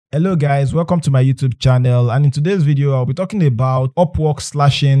Hello guys, welcome to my YouTube channel, and in today's video I'll be talking about Upwork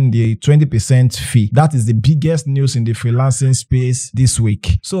slashing the 20% fee. That is the biggest news in the freelancing space this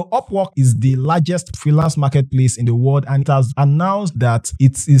week. So Upwork is the largest freelance marketplace in the world, and it has announced that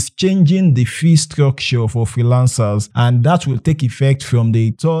it is changing the fee structure for freelancers, and that will take effect from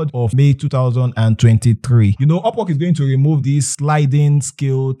the 3rd of May 2023. You know, Upwork is going to remove this sliding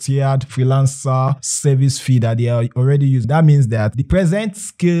scale tiered freelancer service fee that they are already using. That means that the present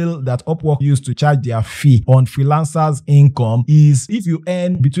scale that Upwork used to charge their fee on freelancers' income is if you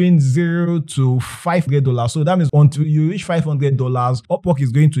earn between $0 to $500. So that means until you reach $500, Upwork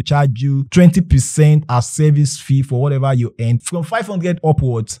is going to charge you 20% as service fee for whatever you earn. From $500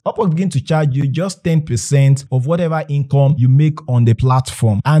 upwards, Upwork begin to charge you just 10% of whatever income you make on the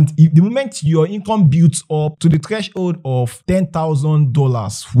platform. And if the moment your income builds up to the threshold of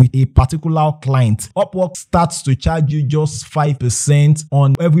 $10,000 with a particular client, Upwork starts to charge you just 5%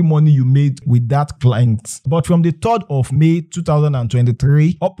 on every money you made with that client. But from the 3rd of May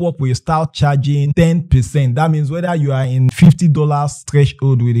 2023, Upwork will start charging 10%. That means whether you are in $50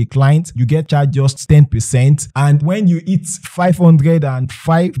 threshold with a client, you get charged just 10%. And when you hit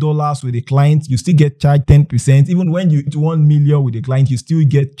 $505 with a client, you still get charged 10%. Even when you hit $1 million with a client, you still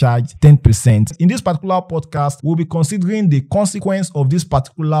get charged 10%. In this particular podcast, we'll be considering the consequence of this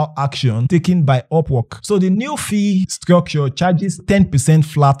particular action taken by Upwork. So the new fee structure charges 10%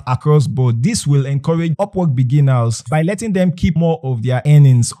 flat across board. This will encourage Upwork beginners by letting them keep more of their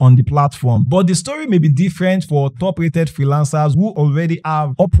earnings on the platform. But the story may be different for top-rated freelancers who already have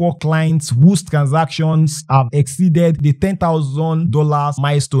Upwork clients whose transactions have exceeded the $10,000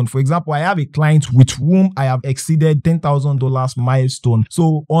 milestone. For example, I have a client with whom I have exceeded $10,000 milestone.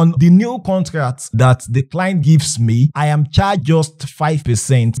 So on the new contract that the client gives me, I am charged just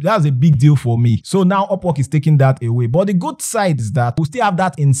 5%. That's a big deal for me. So now Upwork is taking that away. But the good side is that we still have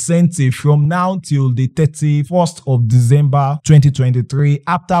that incentive from now till the 31st of December 2023,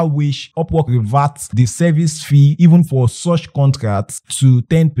 after which Upwork reverts the service fee even for such contracts to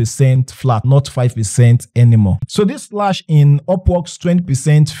 10% flat, not 5% anymore. So this slash in Upwork's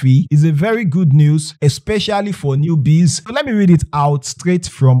 20% fee is a very good news, especially for newbies. So let me read it out straight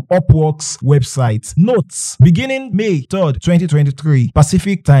from Upwork's website. Notes: beginning May 3rd, 2023,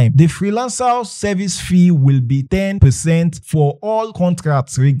 Pacific time, the freelancer service fee will be 10% for all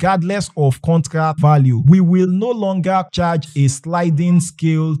contracts regardless of contract value. We will no longer charge a sliding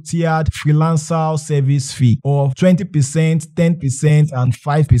scale tiered freelancer service fee of 20%, 10%, and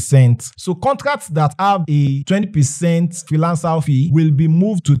 5%. So contracts that have a 20% freelancer fee will be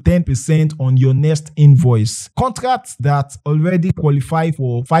moved to 10% on your next invoice. Contracts that already qualify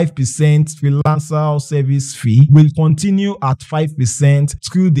for 5% freelancer service fee will continue at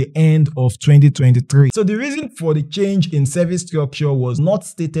 5% through the end of 2023. So the reason for the change in service structure was not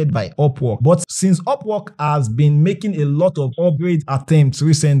stated by Upwork, but since Upwork has been making a lot of upgrade attempts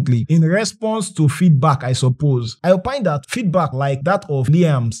recently in response to feedback, I suppose, I find that feedback like that of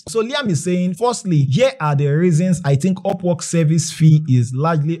Liam's. So Liam is saying, firstly, here are the reasons I think Upwork service fee is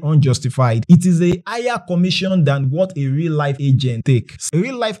largely unjustified. It is a higher commission than what a real-life agent takes. A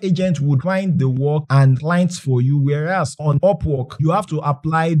real-life agent would find the work and clients for you, whereas on Upwork, you have to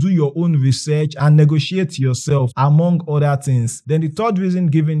apply, do your own research, and negotiate yourself, among other things. Then the third reason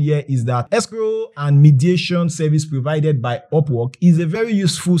given here is that escrow and mediation service provided by Upwork is a very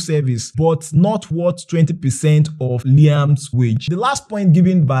useful service, but not worth 20% of Liam's wage. The last point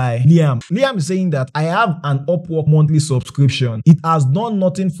given by Liam is saying that I have an Upwork monthly subscription. It has done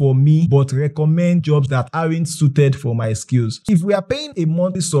nothing for me but recommend jobs that aren't suited for my skills. If we are paying a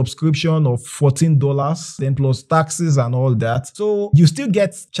monthly subscription of $14, then plus taxes and all that, so you still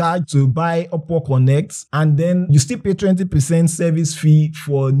get charged to buy Upwork Connect, and then you still pay 20% service fee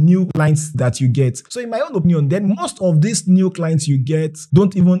for new clients that you get. So in my own opinion, then most of these new clients you get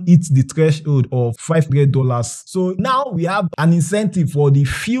don't even hit the threshold of $500. So now we have an incentive for the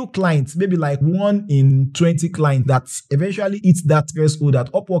few clients, maybe like 1 in 20 clients that eventually hits that threshold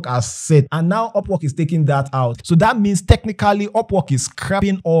that Upwork has set, and now Upwork is taking that out. So that means technically Upwork is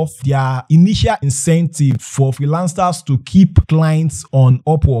scrapping off their initial incentive for freelancers to keep clients on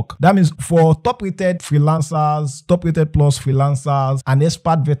Upwork. That means for top-rated freelancers, top-rated plus freelancers, and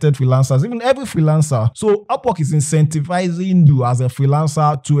expert vetted freelancers, even every freelancer. So Upwork is incentivizing you as a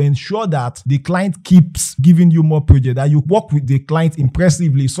freelancer to ensure that the client keeps giving you more projects, that you work with the client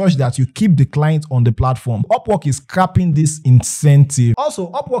impressively such that you keep the client on the platform. Upwork is scrapping this incentive.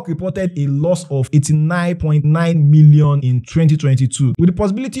 Also, Upwork reported a loss of $89.9 million in 2022 with the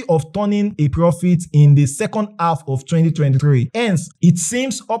possibility of turning a profit in the second half of 2023. Hence, it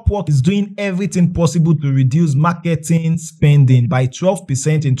seems Upwork is doing everything possible to reduce marketing spending by by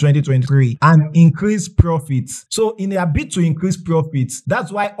 12% in 2023 and increase profits. So in a bid to increase profits,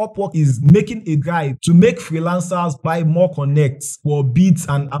 that's why Upwork is making a guide to make freelancers buy more connects for bids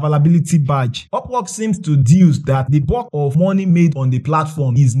and availability badge. Upwork seems to deduce that the bulk of money made on the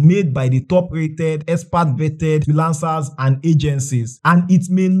platform is made by the top-rated, expert-vetted freelancers and agencies, and it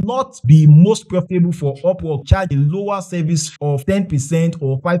may not be most profitable for Upwork to charge a lower service of 10%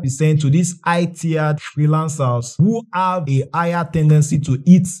 or 5% to these high-tiered freelancers who have a higher tendency to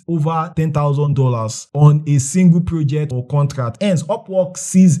hit over $10,000 on a single project or contract. Hence, Upwork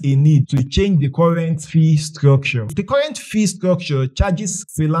sees a need to change the current fee structure. The current fee structure charges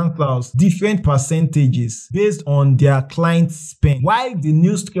freelancers different percentages based on their client spend, while the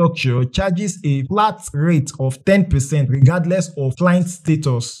new structure charges a flat rate of 10% regardless of client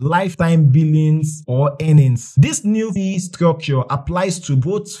status, lifetime billings, or earnings. This new fee structure applies to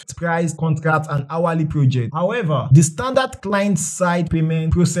both price contract and hourly project. However, the standard client-side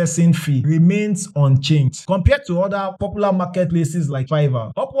payment processing fee remains unchanged. Compared to other popular marketplaces like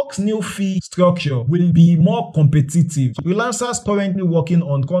Fiverr, Upwork's new fee structure will be more competitive. Freelancers currently working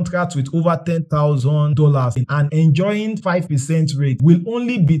on contracts with over $10,000 and enjoying 5% rate will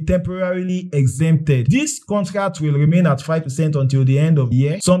only be temporarily exempted. This contract will remain at 5% until the end of the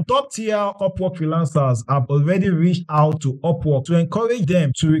year. Some top-tier Upwork freelancers have already reached out to Upwork to encourage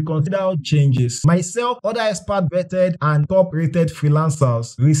them to reconsider changes. Myself, other expert-vetted and top-rated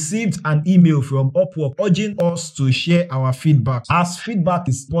freelancers received an email from Upwork urging us to share our feedback, as feedback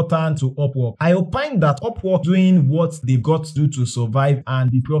is important to Upwork. I opine that Upwork doing what they've got to do to survive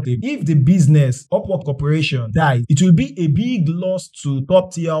and be profitable. If the business, Upwork Corporation, dies, it will be a big loss to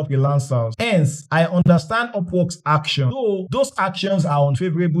top-tier freelancers. Hence, I understand Upwork's action, though those actions are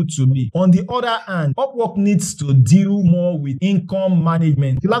unfavorable to me. On the other hand, Upwork needs to deal more with income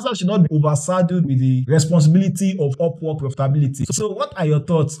management. Freelancers should not be overshadowed with the responsibility of Upwork profitability. So what are your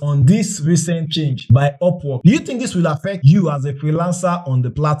thoughts on this recent change by Upwork? Do you think this will affect you as a freelancer on the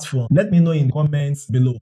platform? Let me know in the comments below.